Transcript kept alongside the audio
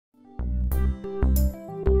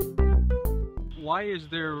why is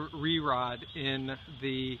there re-rod in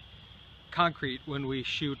the concrete when we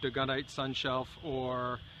shoot a Gunite sun shelf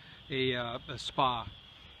or a spa?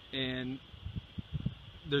 And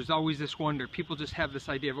there's always this wonder. People just have this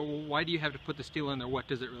idea of, well, why do you have to put the steel in there? What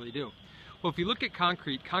does it really do? Well, if you look at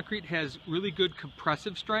concrete, concrete has really good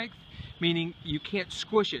compressive strength, meaning you can't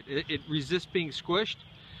squish it. It resists being squished,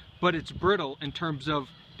 but it's brittle in terms of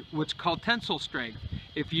what's called tensile strength.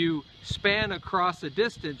 If you span across a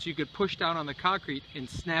distance, you could push down on the concrete and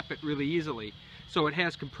snap it really easily. So it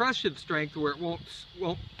has compressive strength where it won't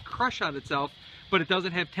crush on itself, but it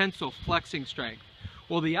doesn't have tensile flexing strength.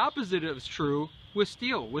 Well, the opposite is true with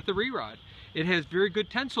steel, with the re-rod. It has very good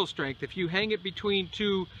tensile strength. If you hang it between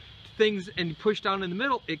two things and push down in the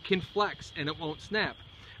middle, it can flex and it won't snap.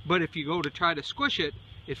 But if you go to try to squish it,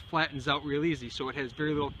 it flattens out real easy. So it has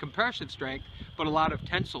very little compressive strength, but a lot of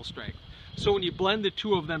tensile strength. So when you blend the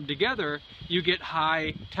two of them together, you get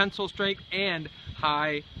high tensile strength and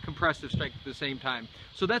high compressive strength at the same time.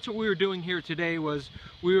 So that's what we were doing here today, was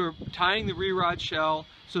we were tying the re-rod shell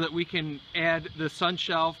so that we can add the sun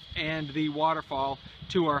shelf and the waterfall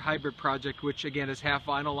to our hybrid project, which again is half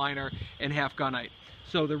vinyl liner and half gunite.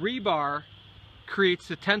 So the rebar creates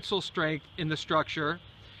the tensile strength in the structure,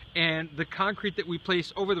 and the concrete that we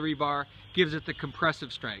place over the rebar gives it the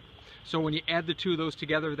compressive strength. So when you add the two of those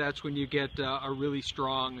together, that's when you get a really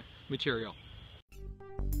strong material.